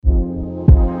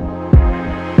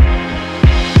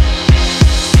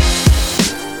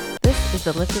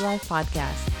is the Lifted Life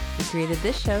Podcast. We created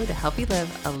this show to help you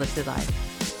live a lifted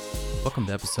life. Welcome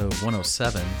to episode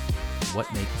 107,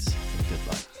 What Makes a Good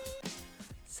Life?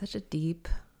 Such a deep,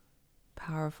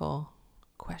 powerful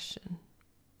question.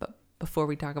 But before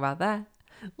we talk about that,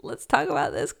 let's talk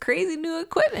about this crazy new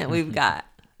equipment we've got.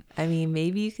 I mean,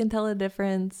 maybe you can tell a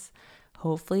difference.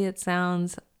 Hopefully it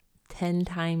sounds 10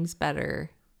 times better.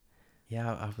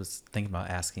 Yeah, I was thinking about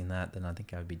asking that, then I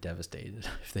think I would be devastated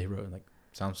if they wrote like,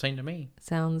 sounds same to me.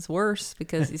 Sounds worse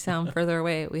because you sound further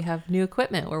away. We have new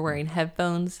equipment. We're wearing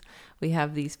headphones. We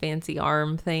have these fancy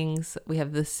arm things. We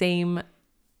have the same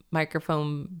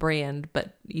microphone brand,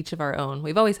 but each of our own.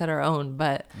 We've always had our own,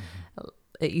 but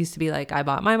it used to be like I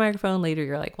bought my microphone. Later,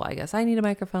 you're like, well, I guess I need a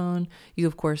microphone. You,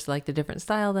 of course, liked a different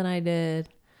style than I did.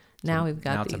 Now we've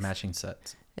got it's a matching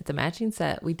set. It's a matching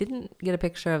set. We didn't get a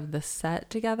picture of the set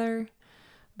together,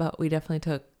 but we definitely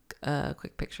took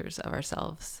quick pictures of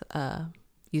ourselves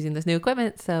using this new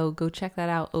equipment. So go check that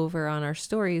out over on our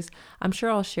stories. I'm sure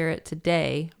I'll share it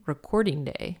today, recording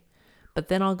day, but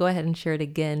then I'll go ahead and share it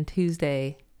again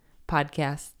Tuesday,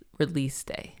 podcast release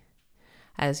day.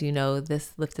 As you know,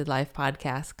 this Lifted Life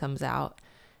podcast comes out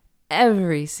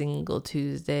every single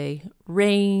Tuesday,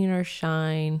 rain or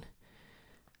shine.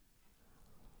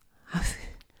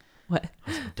 What?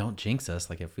 Don't jinx us.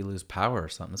 Like if we lose power or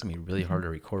something, it's going to be really hard to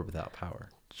record without power.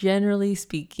 Generally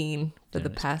speaking, for the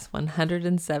past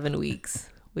 107 weeks,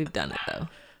 we've done it though.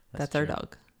 That's our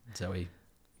dog. Zoe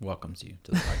welcomes you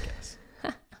to the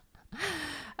podcast.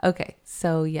 Okay,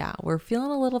 so yeah, we're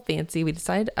feeling a little fancy. We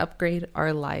decided to upgrade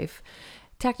our life.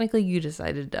 Technically, you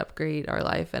decided to upgrade our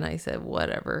life, and I said,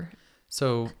 whatever.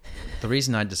 So the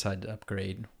reason I decided to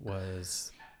upgrade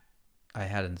was I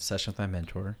had a session with my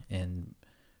mentor, and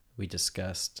we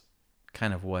discussed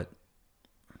kind of what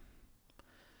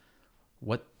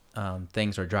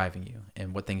things are driving you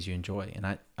and what things you enjoy. And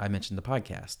I mentioned the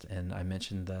podcast, and I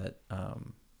mentioned that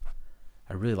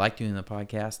I really like doing the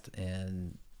podcast,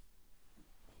 and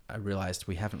I realized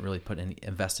we haven't really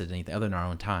invested in anything other than our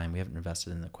own time. We haven't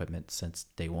invested in the equipment since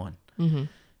day one. Mm-hmm.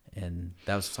 And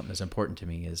that was something that's important to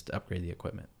me, is to upgrade the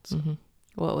equipment. So. Mm-hmm.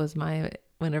 What was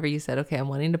whenever you said, okay, I'm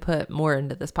wanting to put more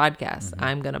into this podcast,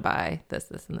 I'm going to buy this,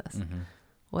 this, and this. Mm-hmm.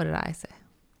 What did I say?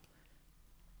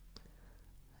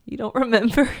 You don't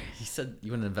remember? You said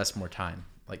you want to invest more time,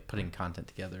 like putting content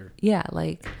together. Yeah,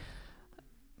 like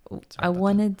I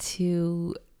wanted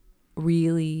to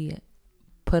really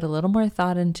put a little more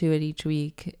thought into it each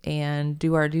week and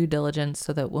do our due diligence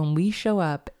so that when we show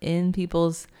up in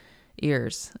people's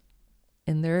ears,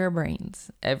 in their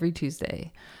brains every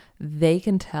Tuesday, they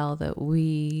can tell that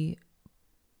we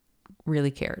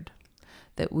really cared,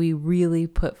 that we really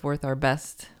put forth our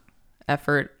best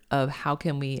effort of how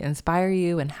can we inspire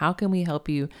you and how can we help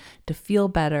you to feel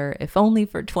better, if only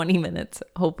for 20 minutes,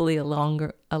 hopefully a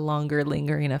longer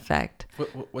lingering effect.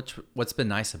 What's been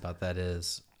nice about that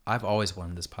is I've always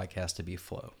wanted this podcast to be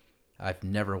flow. I've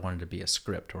never wanted to be a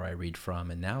script where I read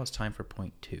from, and now it's time for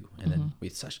point 2. And then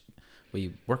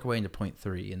we work away into point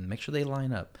 3 and make sure they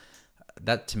line up.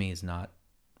 That to me is not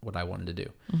what I wanted to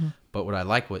do. Mm-hmm. But what I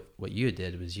like what you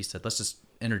did was you said, let's just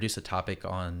introduce a topic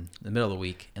on the middle of the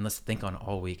week and let's think on it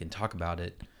all week and talk about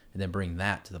it and then bring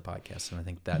that to the podcast. And I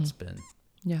think that's been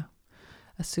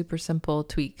a super simple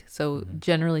tweak. So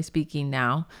generally speaking,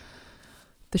 now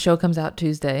the show comes out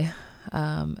Tuesday,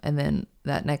 and then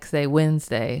that next day,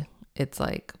 Wednesday, it's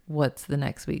like, what's the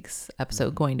next week's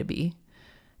episode going to be?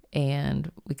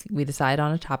 And we decide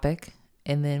on a topic,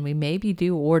 and then we maybe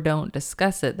do or don't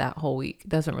discuss it that whole week. It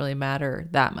doesn't really matter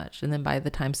that much. And then by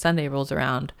the time Sunday rolls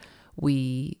around,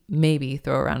 we maybe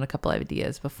throw around a couple of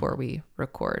ideas before we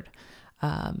record.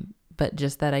 But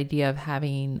just that idea of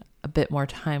having a bit more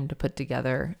time to put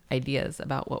together ideas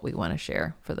about what we want to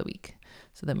share for the week.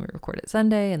 So then we record it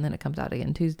Sunday, and then it comes out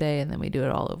again Tuesday, and then we do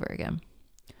it all over again.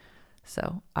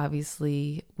 So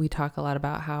obviously we talk a lot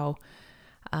about how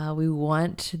we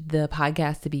want the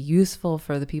podcast to be useful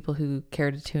for the people who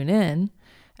care to tune in.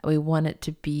 We want it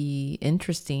to be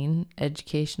interesting,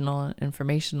 educational,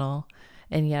 informational,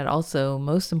 and yet also,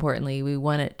 most importantly, we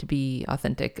want it to be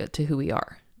authentic to who we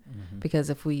are. Mm-hmm. Because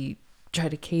if we try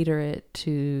to cater it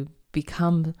to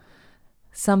become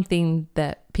something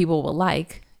that people will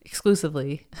like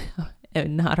exclusively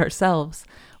and not ourselves,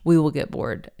 we will get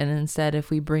bored. And instead, if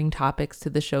we bring topics to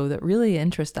the show that really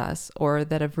interest us, or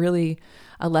that have really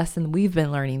a lesson we've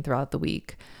been learning throughout the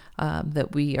week,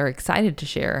 that we are excited to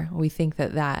share, we think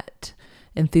that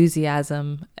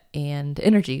enthusiasm and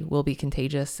energy will be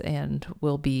contagious and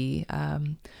will be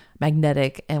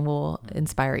magnetic and will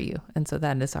inspire you. And so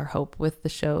that is our hope with the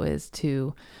show, is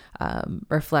to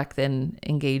reflect and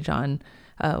engage on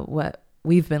what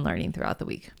we've been learning throughout the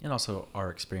week. And also our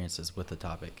experiences with the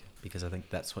topic, because I think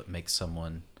that's what makes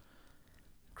someone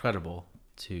credible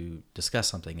to discuss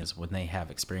something, is when they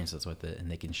have experiences with it and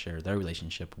they can share their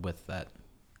relationship with that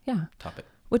topic.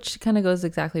 Which kind of goes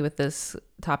exactly with this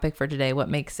topic for today. What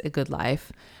makes a good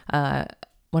life?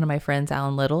 One of my friends,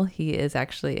 Alan Little, he is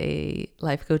actually a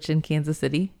life coach in Kansas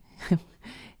City.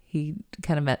 He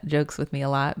kind of jokes with me a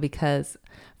lot because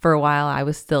for a while I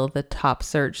was still the top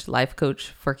searched life coach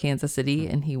for Kansas City,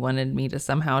 and he wanted me to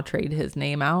somehow trade his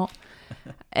name out.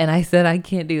 And I said, I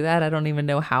can't do that. I don't even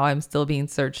know how I'm still being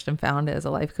searched and found as a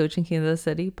life coach in Kansas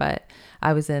City. But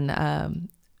I was in I'm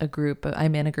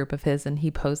in a group of his, and he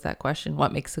posed that question,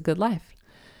 what makes a good life?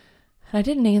 And I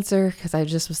didn't answer because I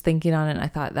just was thinking on it. And I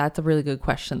thought that's a really good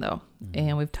question though. Mm-hmm.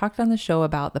 And we've talked on the show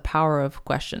about the power of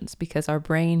questions, because our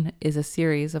brain is a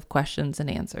series of questions and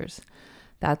answers.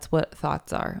 That's what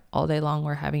thoughts are. All day long,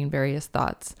 we're having various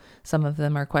thoughts. Some of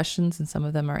them are questions and some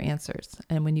of them are answers.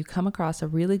 And when you come across a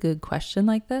really good question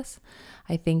like this,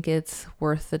 I think it's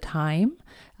worth the time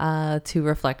to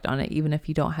reflect on it, even if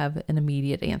you don't have an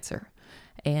immediate answer.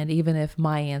 And even if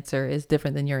my answer is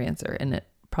different than your answer, and it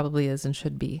probably is and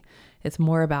should be, it's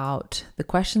more about the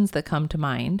questions that come to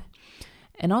mind.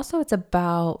 And also it's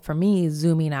about, for me,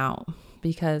 zooming out,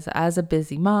 because as a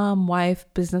busy mom, wife,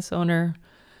 business owner,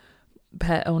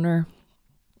 pet owner,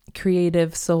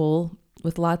 creative soul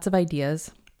with lots of ideas,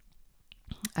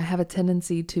 I have a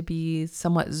tendency to be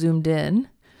somewhat zoomed in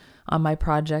on my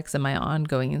projects and my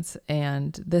ongoings.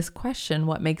 And this question,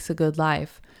 what makes a good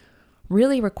life,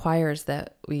 really requires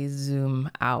that we zoom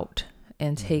out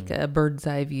and take a bird's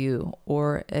eye view,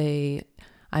 or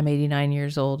I'm 89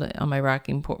 years old on my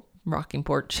rocking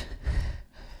porch.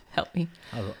 Help me.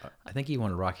 I think you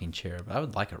want a rocking chair, but I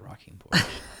would like a rocking porch.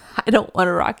 I don't want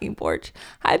a rocking porch.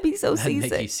 I'd be so That'd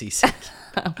seasick. make you seasick.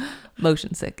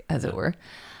 Motion sick, as it were.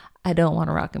 I don't want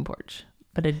a rocking porch,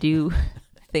 but I do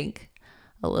think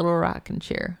a little rocking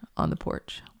chair on the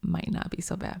porch might not be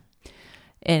so bad.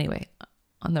 Anyway,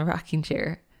 on the rocking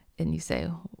chair, and you say,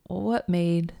 well, what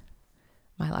made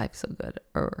my life so good?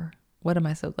 Or what am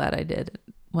I so glad I did?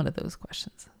 One of those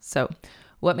questions. So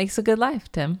what makes a good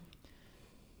life, Tim?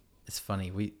 It's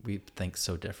funny. We think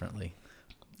so differently.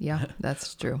 Yeah,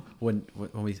 that's true. When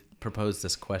we proposed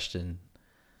this question,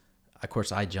 of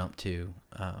course, I jumped to,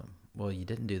 well, you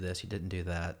didn't do this, you didn't do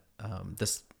that.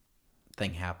 This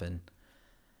thing happened.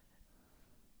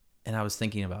 And I was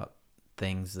thinking about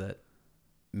things that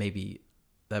maybe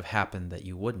have happened that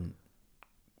you wouldn't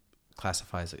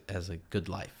classify as a good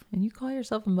life. And you call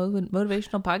yourself a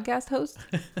motivational podcast host?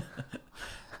 I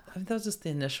mean, that was just the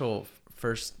initial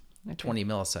first 20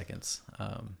 milliseconds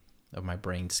of my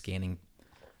brain scanning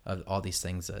of all these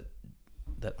things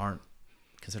that aren't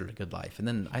considered a good life. And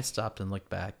then I stopped and looked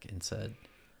back and said,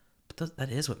 but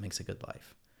that is what makes a good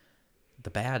life.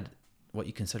 The bad, what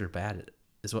you consider bad,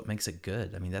 is what makes it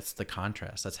good. I mean, that's the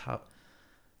contrast. That's how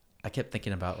I kept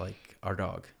thinking about, like, our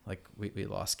dog. Like, we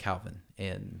lost Calvin,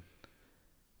 and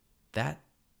that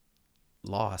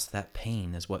loss, that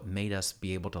pain, is what made us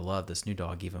be able to love this new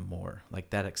dog even more.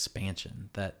 Like, that expansion,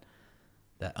 that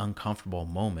uncomfortable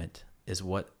moment is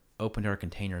what opened our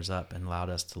containers up and allowed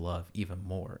us to love even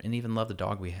more, and even love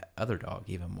the other dog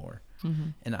even more. Mm-hmm.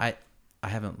 And I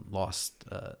haven't lost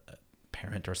a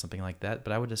parent or something like that,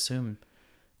 but I would assume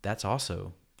that's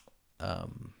also a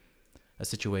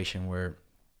situation where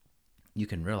you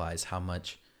can realize how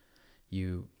much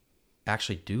you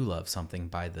actually do love something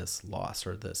by this loss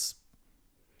or this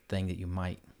thing that you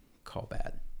might call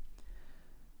bad.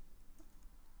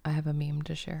 I have a meme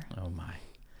to share. Oh my.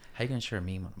 How are you going to share a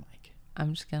meme on a mic?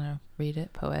 I'm just going to read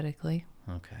it poetically.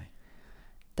 Okay.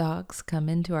 Dogs come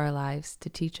into our lives to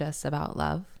teach us about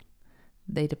love.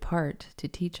 They depart to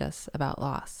teach us about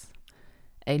loss.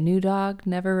 A new dog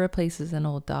never replaces an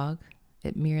old dog.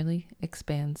 It merely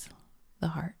expands the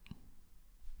heart.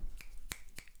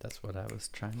 That's what I was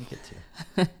trying to get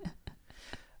to.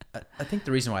 I think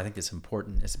the reason why I think it's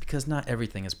important is because not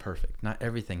everything is perfect. Not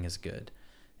everything is good.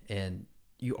 And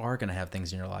you are going to have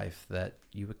things in your life that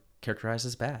you would characterize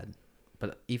as bad.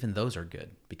 But even those are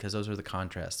good, because those are the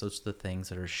contrasts. Those are the things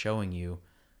that are showing you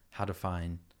how to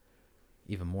find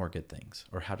even more good things,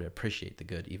 or how to appreciate the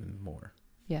good even more.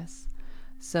 Yes.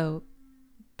 So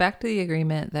back to the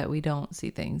agreement that we don't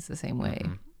see things the same way.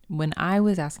 Mm-hmm. When I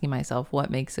was asking myself what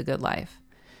makes a good life,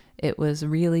 it was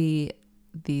really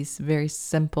these very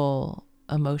simple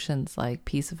emotions like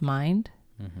peace of mind,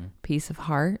 mm-hmm. peace of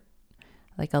heart,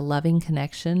 like a loving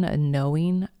connection, a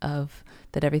knowing of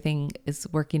that everything is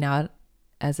working out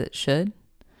as it should.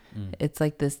 Mm. It's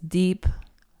like this deep,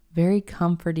 very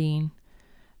comforting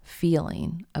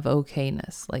feeling of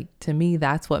okayness. Like, to me,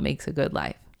 that's what makes a good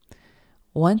life.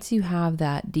 Once you have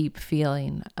that deep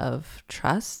feeling of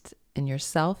trust in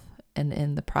yourself and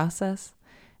in the process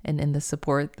and in the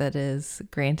support that is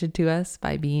granted to us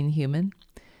by being human,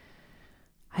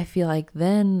 I feel like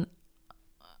then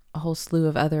a whole slew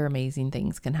of other amazing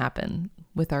things can happen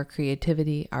with our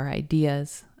creativity, our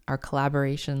ideas, our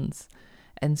collaborations.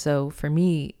 And so for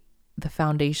me, the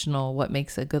foundational, what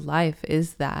makes a good life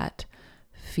is that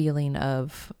feeling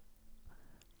of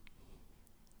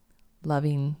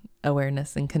loving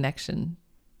awareness and connection,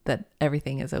 that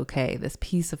everything is okay, this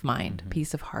peace of mind,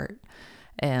 peace of heart.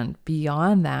 And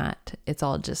beyond that, it's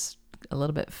all just a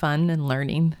little bit fun and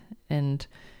learning and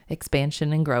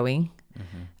expansion and growing.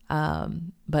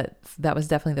 But that was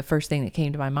definitely the first thing that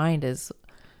came to my mind, is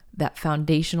that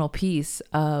foundational piece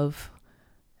of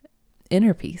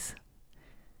inner peace.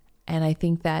 And I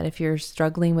think that if you're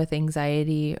struggling with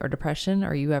anxiety or depression,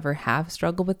 or you ever have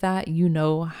struggled with that, you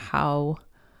know how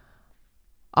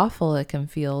awful it can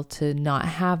feel to not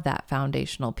have that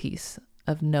foundational piece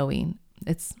of knowing.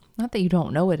 It's not that you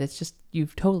don't know it, it's just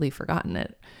you've totally forgotten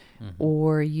it.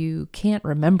 Or you can't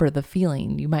remember the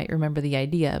feeling. You might remember the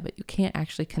idea, but you can't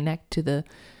actually connect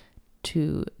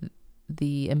to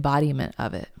the embodiment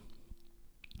of it.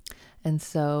 And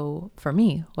so for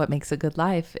me, what makes a good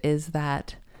life is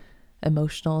that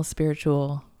emotional,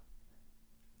 spiritual,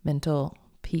 mental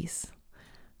peace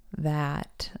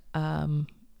that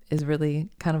is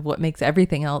really kind of what makes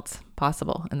everything else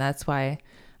possible. And that's why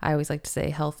I always like to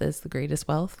say health is the greatest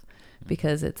wealth,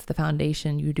 because it's the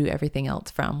foundation you do everything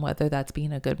else from, whether that's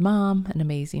being a good mom, an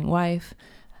amazing wife,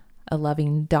 a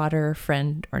loving daughter,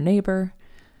 friend, or neighbor,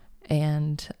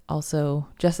 and also,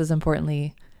 just as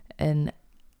importantly, an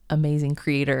amazing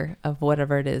creator of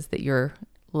whatever it is that you're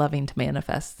loving to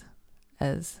manifest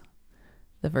as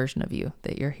the version of you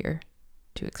that you're here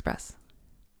to express.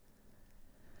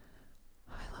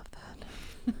 Oh, I love that.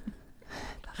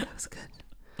 I thought that was good.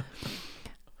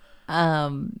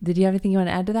 Did you have anything you want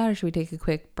to add to that, or should we take a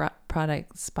quick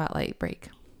product spotlight break?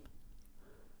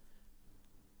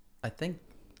 I think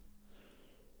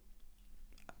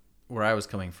where I was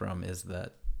coming from is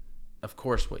that, of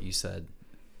course, what you said,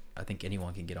 I think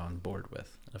anyone can get on board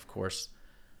with. Of course,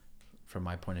 from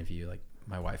my point of view, like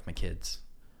my wife, my kids,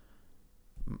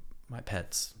 my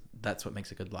pets, that's what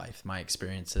makes a good life. My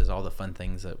experiences, all the fun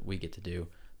things that we get to do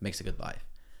makes a good life.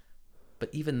 But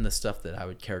even the stuff that I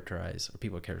would characterize, or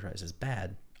people would characterize as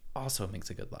bad, also makes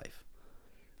a good life.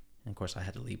 And of course, I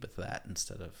had to lead with that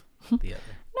instead of the other.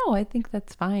 No, I think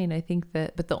that's fine. I think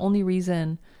that, but the only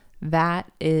reason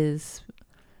that is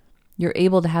you're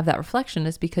able to have that reflection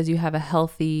is because you have a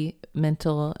healthy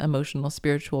mental, emotional,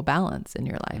 spiritual balance in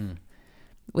your life.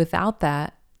 Without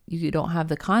that, you don't have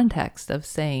the context of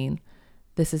saying,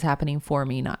 this is happening for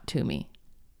me, not to me.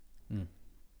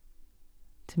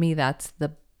 To me, that's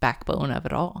the backbone of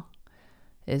it all,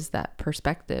 is that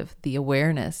perspective, the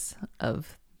awareness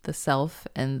of the self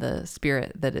and the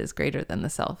spirit that is greater than the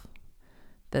self,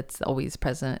 that's always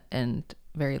present and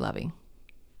very loving.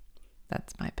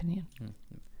 That's my opinion.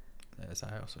 As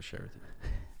I also share with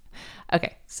you.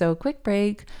 Okay, so quick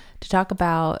break to talk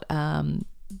about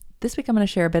this week I'm going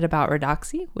to share a bit about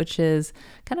Redoxy, which is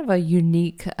kind of a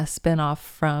unique spinoff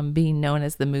from being known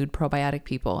as the Mood Probiotic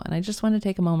People. And I just want to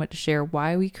take a moment to share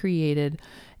why we created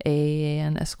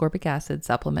an ascorbic acid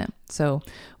supplement. So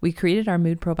we created our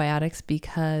mood probiotics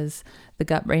because the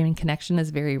gut-brain connection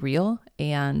is very real,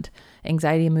 and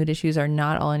anxiety and mood issues are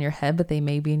not all in your head, but they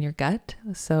may be in your gut.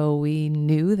 So we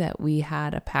knew that we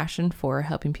had a passion for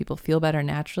helping people feel better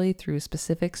naturally through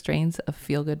specific strains of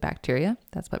feel-good bacteria.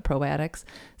 That's what probiotics,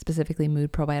 specifically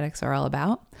mood probiotics, are all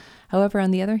about. However,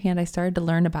 on the other hand, I started to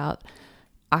learn about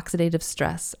oxidative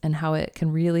stress and how it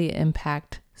can really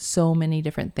impact so many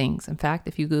different things. In fact,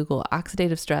 if you Google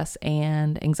oxidative stress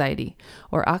and anxiety,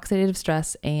 or oxidative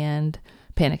stress and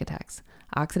panic attacks,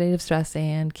 oxidative stress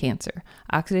and cancer,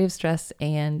 oxidative stress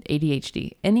and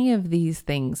ADHD, any of these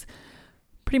things,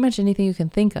 pretty much anything you can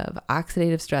think of,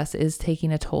 oxidative stress is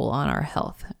taking a toll on our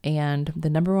health. And the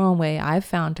number one way I've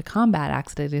found to combat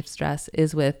oxidative stress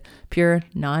is with pure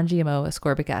non-GMO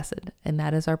ascorbic acid. And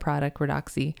that is our product,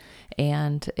 Redoxy.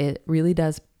 And it really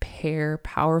does pair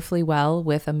powerfully well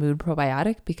with a mood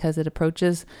probiotic because it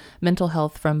approaches mental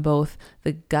health from both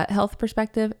the gut health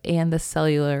perspective and the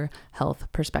cellular health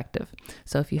perspective.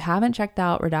 So if you haven't checked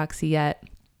out Redoxy yet,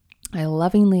 I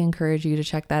lovingly encourage you to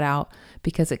check that out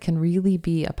because it can really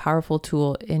be a powerful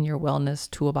tool in your wellness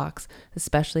toolbox,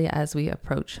 especially as we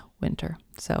approach winter.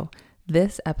 So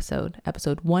this episode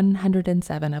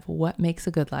 107 of What Makes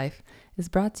a Good Life, is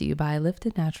brought to you by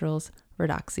Lifted Naturals,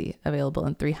 Redoxy, available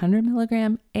in 300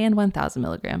 milligram and 1000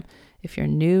 milligram. If you're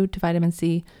new to vitamin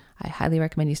C, I highly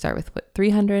recommend you start with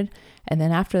 300. And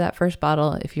then after that first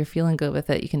bottle, if you're feeling good with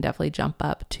it, you can definitely jump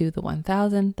up to the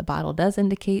 1000. The bottle does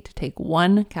indicate to take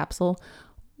one capsule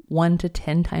 1 to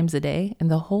 10 times a day.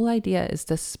 And the whole idea is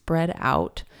to spread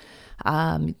out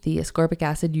the ascorbic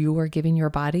acid you are giving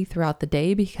your body throughout the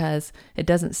day, because it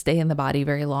doesn't stay in the body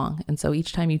very long. And so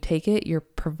each time you take it, you're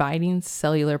providing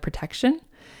cellular protection,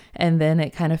 and then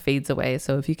it kind of fades away.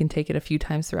 So if you can take it a few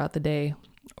times throughout the day,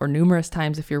 or numerous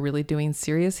times if you're really doing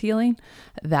serious healing,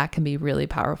 that can be really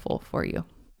powerful for you.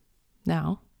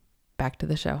 Now, back to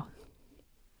the show.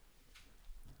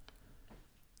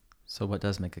 So what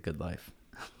does make a good life?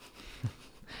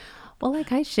 Well,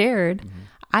 like I shared,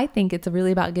 I think it's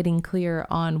really about getting clear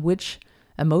on which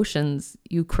emotions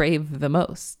you crave the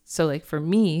most. So like for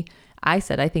me, I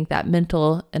said, I think that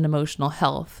mental and emotional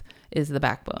health is the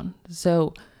backbone.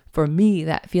 So for me,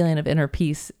 that feeling of inner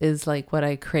peace is like what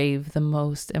I crave the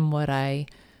most and what I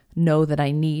know that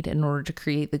I need in order to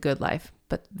create the good life.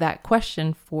 But that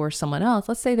question for someone else,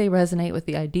 let's say they resonate with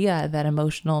the idea that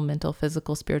emotional, mental,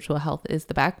 physical, spiritual health is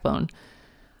the backbone.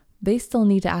 They still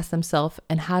need to ask themselves,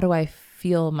 and how do I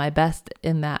feel my best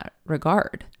in that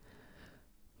regard?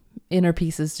 Inner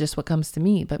peace is just what comes to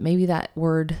me, but maybe that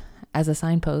word as a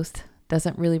signpost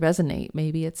doesn't really resonate.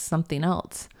 Maybe it's something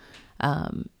else.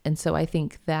 And so I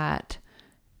think that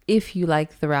if you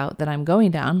like the route that I'm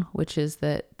going down, which is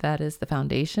that is the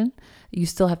foundation, you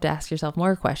still have to ask yourself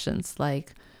more questions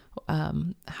like,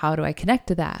 how do I connect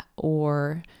to that?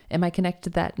 Or am I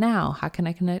connected to that now? How can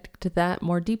I connect to that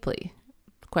more deeply?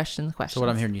 Questions. So what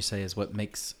I'm hearing you say is what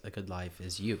makes a good life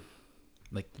is you.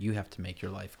 Like you have to make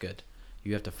your life good.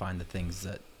 You have to find the things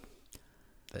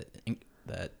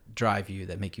that drive you,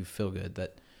 that make you feel good,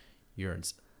 that you're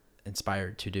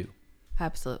inspired to do.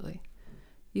 Absolutely.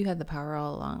 You had the power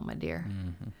all along, my dear.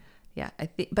 Mm-hmm. Yeah, I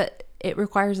think, but it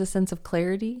requires a sense of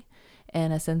clarity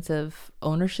and a sense of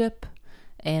ownership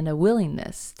and a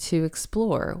willingness to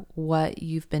explore what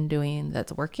you've been doing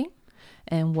that's working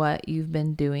and what you've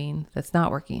been doing that's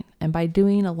not working. And by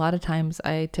doing, a lot of times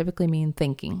I typically mean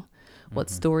thinking. What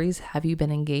stories have you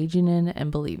been engaging in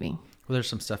and believing? Well, there's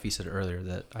some stuff you said earlier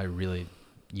that I really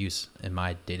use in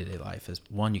my day-to-day life is,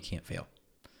 one, you can't fail.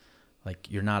 Like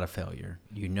you're not a failure.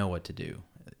 You know what to do.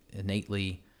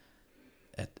 Innately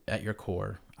at your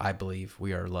core, I believe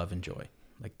we are love and joy.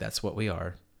 Like that's what we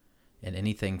are. And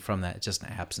anything from that, it's just an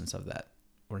absence of that.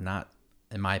 We're not,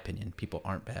 in my opinion, people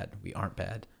aren't bad. We aren't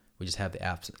bad. We just have the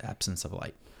absence of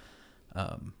light.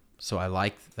 So I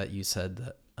like that you said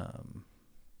that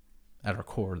at our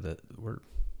core that we're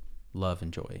love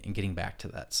and joy, and getting back to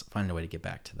that, so finding a way to get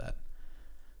back to that.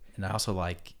 And I also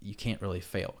like you can't really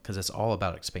fail because it's all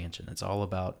about expansion. It's all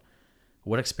about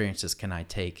what experiences can I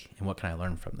take and what can I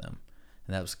learn from them.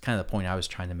 And that was kind of the point I was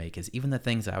trying to make, is even the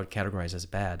things that I would categorize as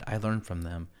bad, I learned from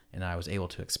them and I was able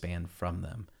to expand from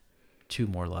them to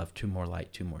more love, to more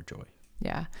light, to more joy.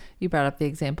 Yeah. You brought up the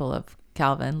example of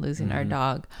Calvin losing our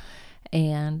dog.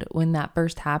 And when that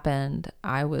first happened,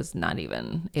 I was not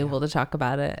even able to talk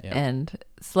about it. Yeah. And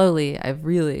slowly I've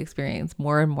really experienced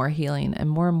more and more healing and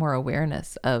more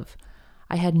awareness of,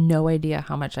 I had no idea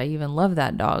how much I even loved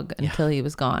that dog until he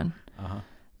was gone.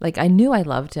 Like I knew I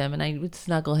loved him and I would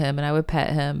snuggle him and I would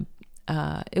pet him.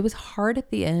 It was hard at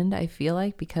the end, I feel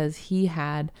like, because he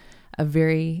had a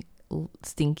very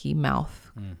stinky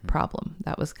mouth problem.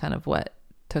 That was kind of what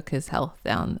took his health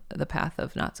down the path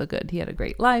of not so good. He had a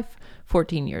great life,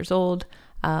 14 years old.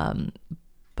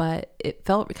 But it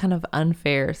felt kind of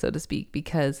unfair, so to speak,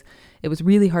 because it was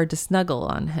really hard to snuggle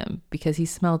on him because he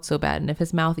smelled so bad. And if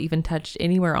his mouth even touched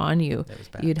anywhere on you,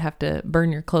 you'd have to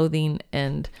burn your clothing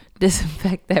and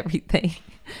disinfect everything.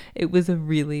 It was a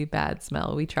really bad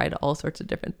smell. We tried all sorts of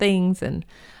different things and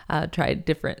tried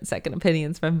different second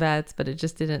opinions from vets, but it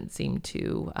just didn't seem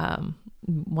to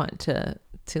want to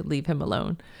leave him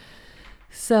alone.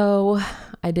 So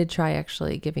I did try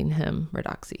actually giving him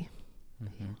Redoxy.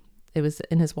 It was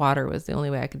in his water was the only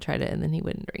way I could try to, and then he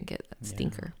wouldn't drink it. That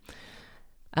stinker.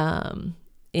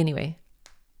 Anyway,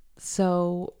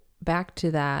 so back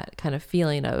to that kind of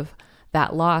feeling of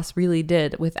that loss really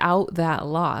did. Without that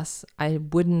loss, I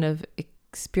wouldn't have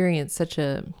experienced such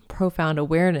a profound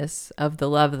awareness of the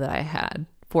love that I had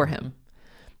for him.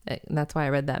 And that's why I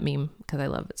read that meme, because I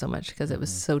love it so much, because it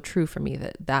was so true for me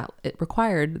that it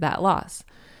required that loss.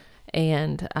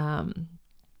 And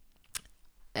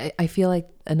I feel like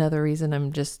another reason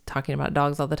I'm just talking about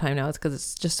dogs all the time now is because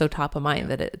it's just so top of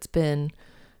mind that it's been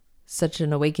such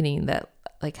an awakening that,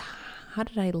 like, how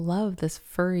did I love this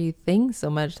furry thing so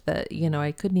much that,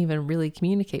 I couldn't even really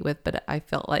communicate with, but I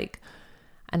felt like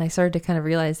And I started to kind of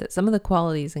realize that some of the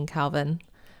qualities in Calvin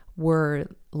were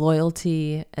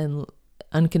loyalty and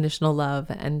unconditional love.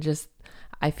 And just,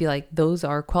 I feel like those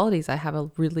are qualities I have a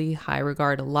really high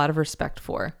regard, a lot of respect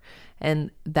for.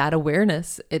 And that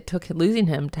awareness, it took losing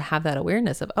him to have that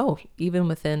awareness of, oh, even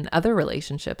within other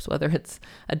relationships, whether it's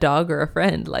a dog or a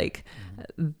friend, like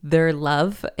their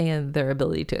love and their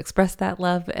ability to express that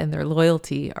love and their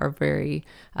loyalty are very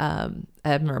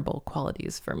admirable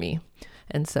qualities for me.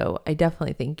 And so I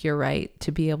definitely think you're right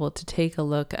to be able to take a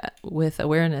look at, with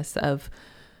awareness of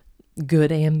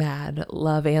good and bad,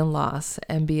 love and loss,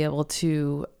 and be able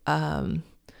to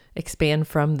expand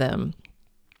from them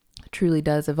truly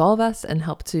does evolve us and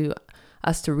help to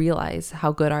us to realize how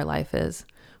good our life is,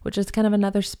 which is kind of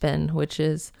another spin, which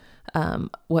is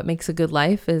what makes a good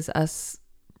life is us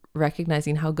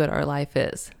recognizing how good our life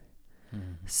is.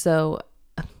 So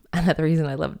another reason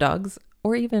I love dogs,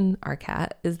 or even our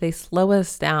cat, is they slow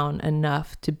us down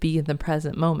enough to be in the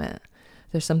present moment.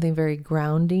 There's something very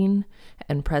grounding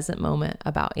and present moment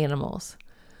about animals.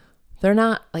 They're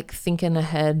not like thinking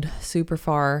ahead super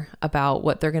far about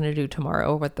what they're going to do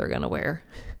tomorrow or what they're going to wear.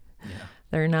 Yeah.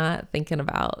 They're not thinking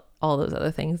about all those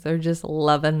other things. They're just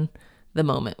loving the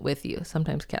moment with you.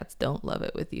 Sometimes cats don't love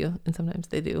it with you, and sometimes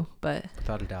they do. But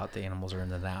without a doubt, the animals are in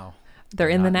the now. They're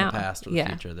in the now. In the past or the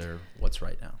future. They're what's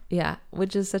right now. Yeah,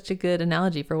 which is such a good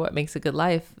analogy for what makes a good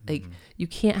life. Like you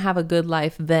can't have a good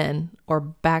life then or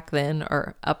back then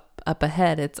or up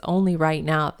ahead. It's only right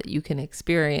now that you can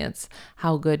experience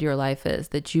how good your life is,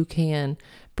 that you can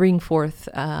bring forth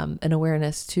an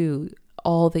awareness to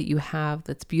all that you have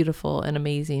that's beautiful and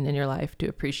amazing in your life to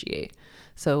appreciate.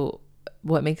 So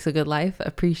what makes a good life?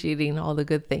 Appreciating all the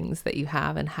good things that you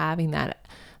have and having that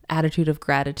attitude of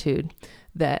gratitude,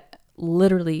 that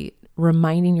literally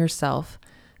reminding yourself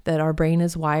that our brain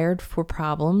is wired for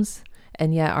problems,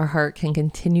 and yet our heart can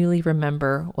continually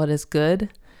remember what is good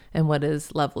and what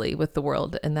is lovely with the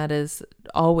world. And that is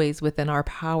always within our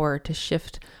power to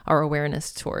shift our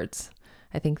awareness towards.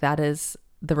 I think that is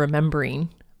the remembering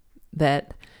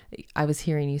that I was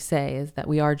hearing you say, is that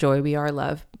we are joy, we are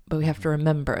love, but we have to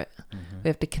remember it. We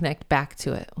have to connect back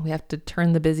to it. We have to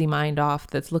turn the busy mind off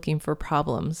that's looking for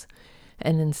problems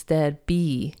and instead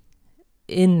be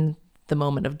in the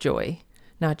moment of joy,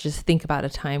 not just think about a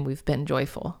time we've been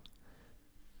joyful,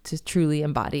 to truly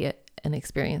embody it and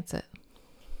experience it.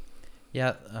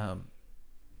 Yeah.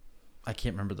 I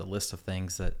can't remember the list of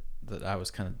things that I was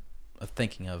kind of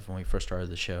thinking of when we first started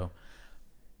the show,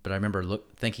 but I remember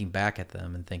thinking back at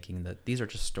them and thinking that these are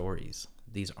just stories.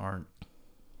 These aren't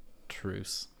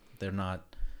truths. They're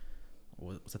not,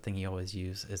 what's the thing you always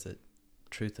use? Is it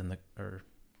truth in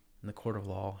the court of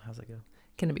law? How's it go?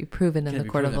 Can it be proven in the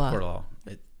court of law?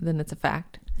 Then it's a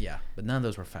fact. Yeah, but none of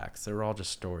those were facts. They were all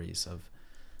just stories of,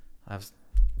 I was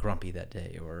grumpy that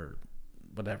day or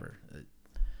whatever.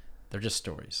 They're just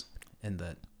stories. And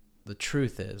that the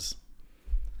truth is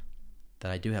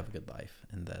that I do have a good life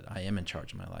and that I am in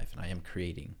charge of my life and I am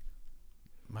creating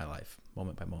my life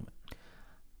moment by moment.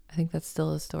 I think that's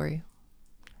still a story.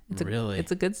 Really?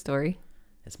 It's a good story.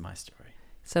 It's my story.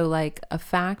 So like a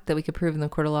fact that we could prove in the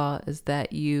court of law is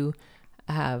that you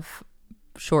have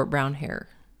short brown hair.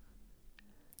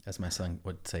 As my son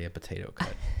would say, a potato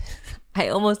cut. I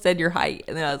almost said your height,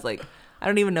 and then I was like, I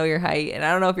don't even know your height, and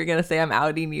I don't know if you're gonna say I'm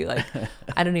outing you. Like,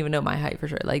 I don't even know my height for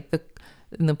sure. Like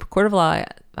in the court of law,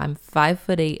 I'm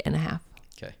 5'8.5".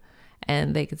 Okay.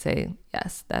 And they could say,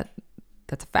 yes, that's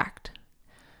a fact.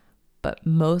 But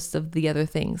most of the other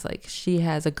things, like she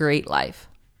has a great life,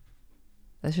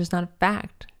 that's just not a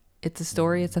fact. It's a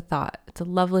story. It's a thought. It's a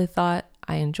lovely thought.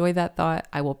 I enjoy that thought.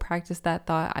 I will practice that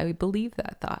thought. I believe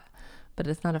that thought, but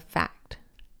it's not a fact.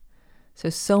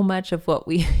 So much of what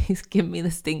he's giving me the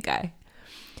stink eye.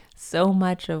 So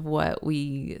much of what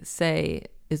we say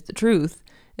is the truth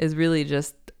is really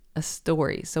just a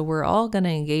story. So we're all going to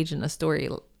engage in a story.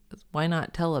 Why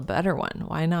not tell a better one?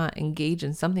 Why not engage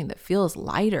in something that feels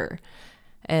lighter?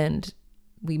 And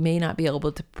we may not be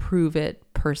able to prove it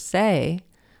per se,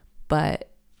 but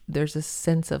there's a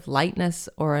sense of lightness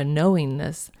or a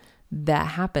knowingness that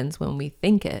happens when we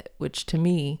think it, which to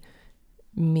me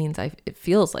means it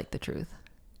feels like the truth.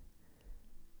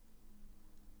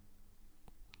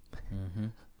 Mm-hmm.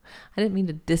 I didn't mean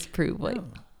to disprove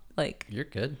like you're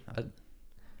good. I've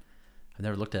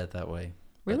never looked at it that way.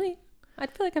 Really? I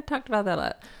feel like I've talked about that a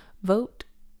lot. Vote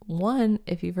 1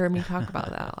 if you've heard me talk about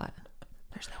that a lot.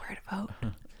 There's nowhere to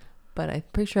vote. But I'm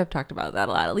pretty sure I've talked about that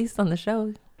a lot, at least on the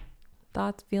show.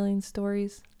 Thoughts, feelings,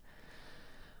 stories.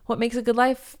 What makes a good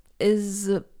life is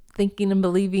thinking and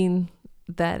believing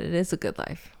that it is a good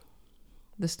life.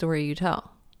 The story you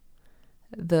tell.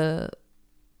 The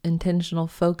intentional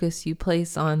focus you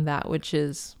place on that which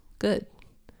is good,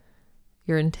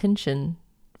 your intention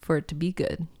for it to be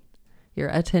good, your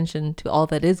attention to all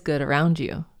that is good around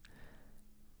you.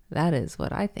 That is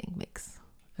what I think makes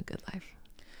a good life.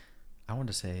 I want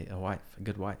to say a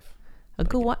good wife.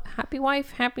 Happy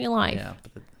wife, happy life. Yeah,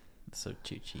 but it's so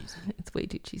too cheesy. It's way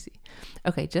too cheesy.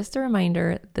 Okay, just a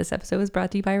reminder, this episode was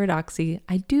brought to you by Redoxy.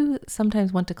 I do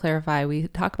sometimes want to clarify, we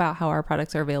talk about how our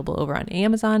products are available over on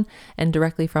Amazon and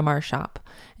directly from our shop.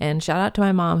 And shout out to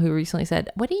my mom who recently said,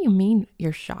 "What do you mean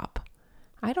your shop?"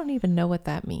 I don't even know what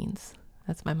that means.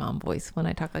 That's my mom voice. When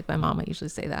I talk like my mom, I usually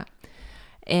say that.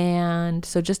 And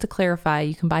so just to clarify,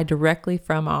 you can buy directly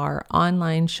from our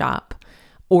online shop,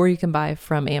 or you can buy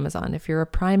from Amazon. If you're a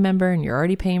Prime member and you're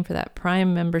already paying for that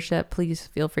Prime membership, please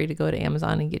feel free to go to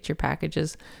Amazon and get your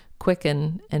packages quick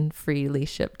and freely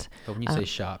shipped. But when you say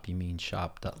shop, you mean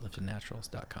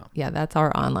shop.liftednaturals.com. Yeah, that's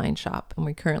our online shop. And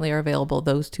we currently are available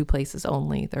those two places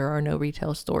only. There are no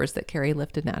retail stores that carry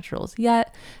Lifted Naturals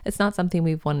yet. It's not something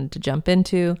we've wanted to jump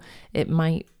into. It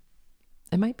might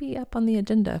be up on the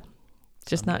agenda.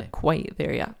 Just Someday. not quite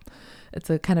there yet. It's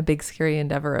a kind of big, scary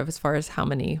endeavor as far as how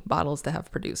many bottles to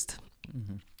have produced.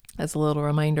 Mm-hmm. As a little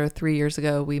reminder, 3 years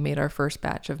ago, we made our first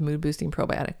batch of mood boosting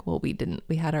probiotic. Well, we didn't.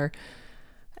 We had our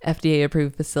FDA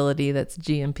approved facility that's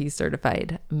GMP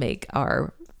certified make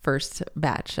our first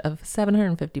batch of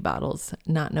 750 bottles,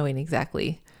 not knowing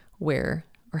exactly where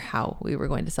or how we were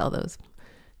going to sell those.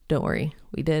 Don't worry,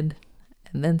 we did.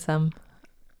 And then some,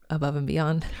 above and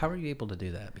beyond. How are you able to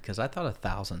do that? Because I thought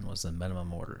 1,000 was the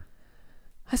minimum order.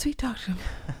 I sweet talked to him,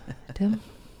 Tim.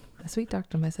 I sweet talked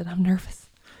to him. I said, "I'm nervous.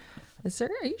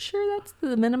 Are you sure that's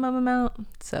the minimum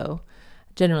amount?" So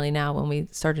generally now when we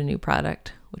start a new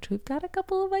product, which we've got a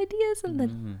couple of ideas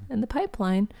in the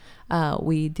pipeline,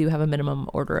 we do have a minimum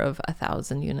order of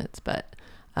 1,000 units. But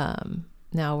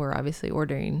now we're obviously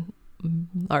ordering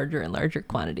larger and larger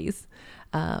quantities,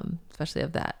 especially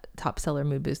of that top seller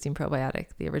mood boosting probiotic,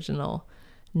 the original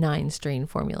 9-strain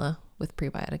formula with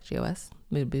prebiotic GOS,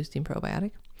 mood boosting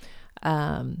probiotic.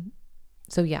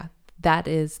 So yeah, that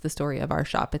is the story of our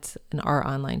shop. It's our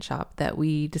online shop that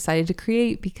we decided to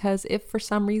create because if for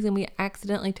some reason we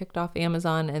accidentally ticked off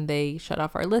Amazon and they shut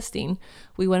off our listing,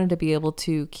 we wanted to be able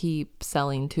to keep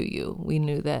selling to you. We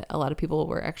knew that a lot of people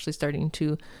were actually starting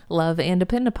to love and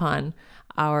depend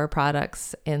our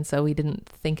products. And so we didn't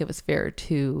think it was fair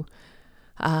to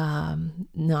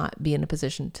not be in a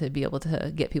position to be able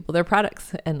to get people their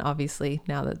products. And obviously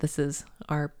now that this is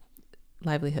our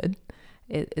livelihood,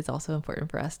 it is also important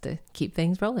for us to keep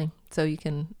things rolling. So you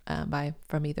can buy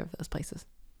from either of those places.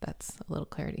 That's a little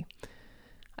clarity.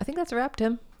 I think that's a wrap,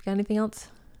 Tim. Got anything else?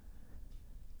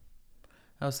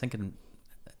 I was thinking,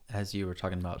 as you were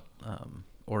talking about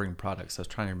ordering products, I was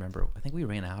trying to remember. I think we've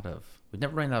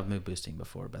never ran out of mood boosting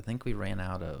before, but I think we ran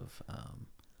out of,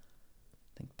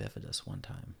 Bifidus one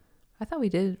time. I thought we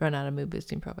did run out of mood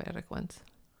boosting probiotic once.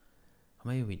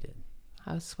 Maybe we did.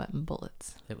 I was sweating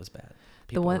bullets. It was bad.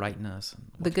 People writing us.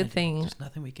 The good thing there's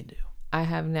nothing we can do. I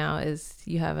have now is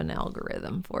you have an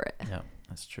algorithm for it. Yeah,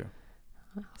 that's true.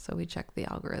 So we check the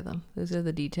algorithm. Those are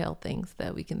the detailed things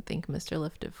that we can thank Mr.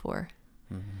 Lifted for.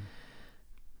 Mm-hmm.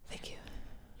 Thank you.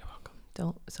 You're welcome.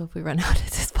 So if we run out,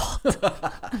 it's his fault.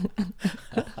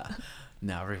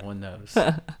 Now everyone knows.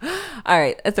 All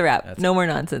right, that's a wrap. No more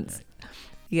nonsense. Right.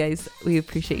 You guys, we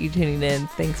appreciate you tuning in.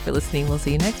 Thanks for listening. We'll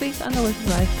see you next week on the Lifted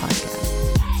Life podcast.